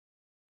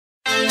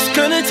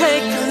gonna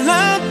take a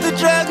lot to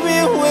drag me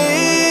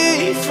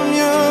away from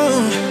you.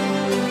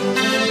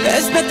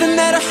 There's nothing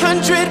that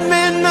 100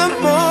 men or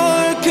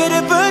more could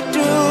ever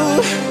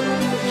do.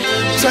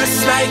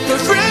 Just like the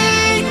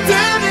rain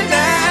down in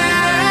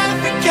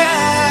Africa,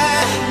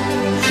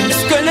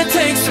 it's gonna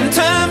take some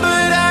time,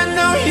 but I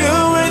know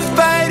you're worth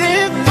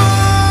fighting for.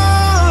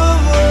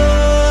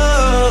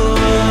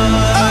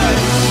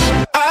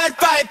 I'd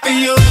fight for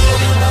you.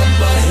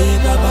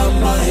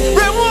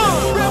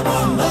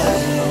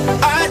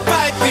 I'd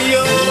fight for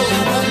you.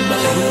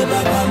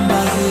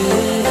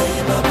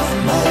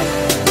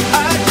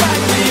 I'd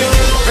fight for you.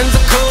 Friends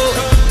are cool,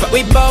 but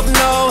we both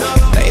know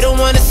they don't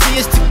wanna see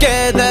us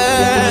together.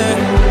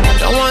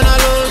 Don't wanna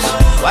lose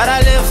what I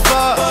live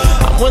for.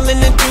 I'm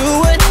willing to do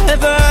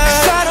whatever,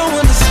 'cause I don't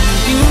wanna see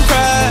you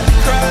cry.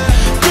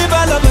 Give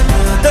our love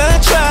another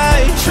try.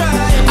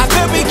 I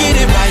bet we get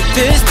it right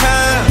this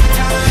time,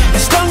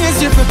 as long as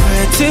you're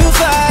prepared to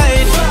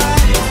fight.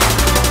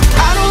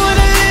 I don't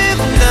wanna live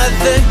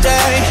another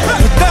day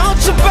without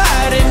your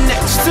body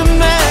next to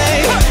me.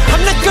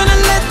 I'm not gonna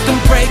let them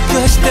break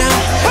us down,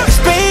 'cause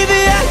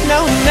baby I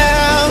know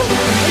now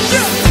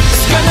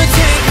it's gonna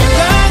take a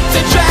lot to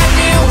drag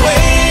me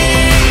away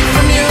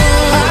from you.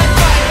 I'd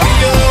fight for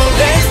you.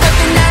 There's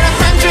nothing that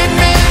 100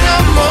 men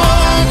or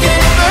more can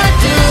ever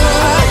do.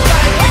 I'd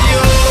fight for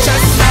you.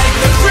 Just like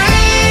the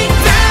rain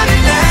down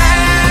in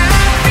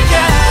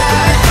Africa,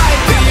 I'd fight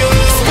for you.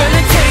 It's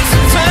gonna take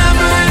some time,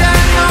 but I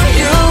know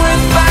you're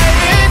worth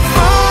fighting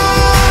for.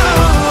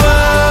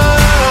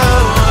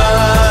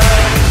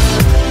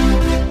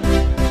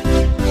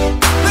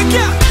 Look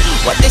out!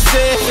 What they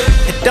say,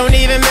 it don't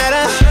even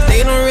matter. They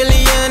don't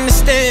really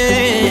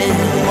understand.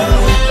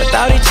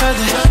 Without each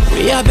other,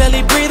 we are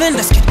barely breathing.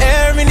 Let's get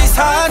air in these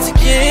hearts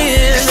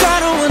again. 'Cause I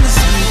don't wanna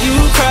see you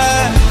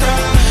cry.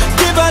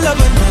 Give our love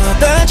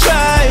another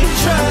try.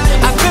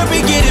 I bet we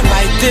get it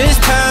right this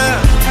time,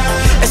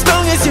 as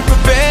long as you're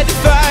prepared to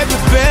fight,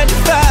 prepared to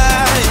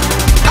fight.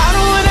 I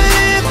don't wanna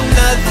live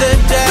another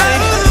day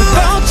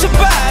without your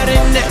body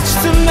next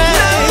to me.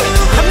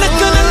 I'm not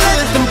gonna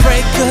let them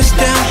break us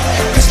down,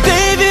 'cause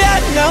baby I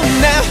know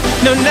now,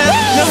 no now,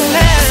 no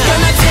now. It's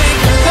gonna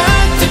take a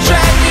lot to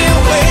drag me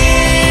away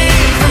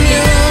from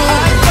you.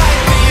 I'd fight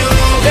for you.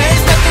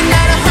 There's nothing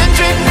that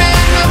 100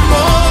 men or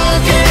more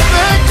can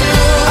ever do.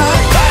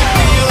 I'd fight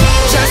for you.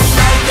 Just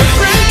like the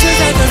rain, just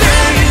like the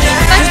rain,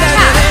 just like the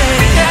rain,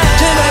 just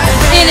like the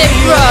rain. In it,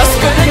 bro. It's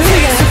gonna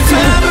take some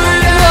time,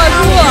 but I know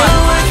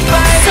you're worth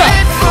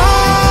fighting for.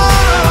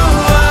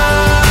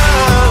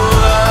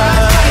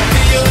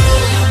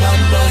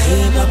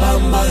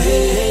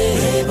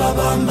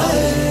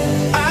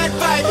 I'd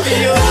fight for you. I'd fight for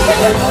you.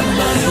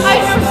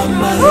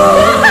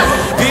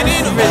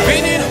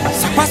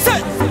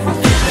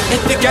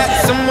 If you got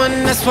someone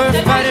that's worth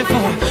fighting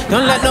for,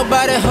 don't let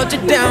nobody hold you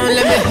down.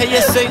 Let me hear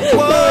you say,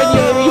 whoa.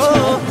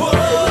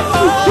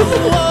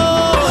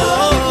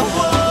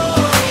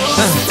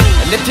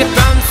 And if you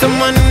found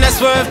someone that's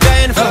worth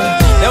dying for,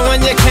 the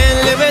one you can't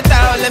live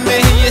without, let me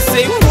hear you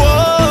say, whoa.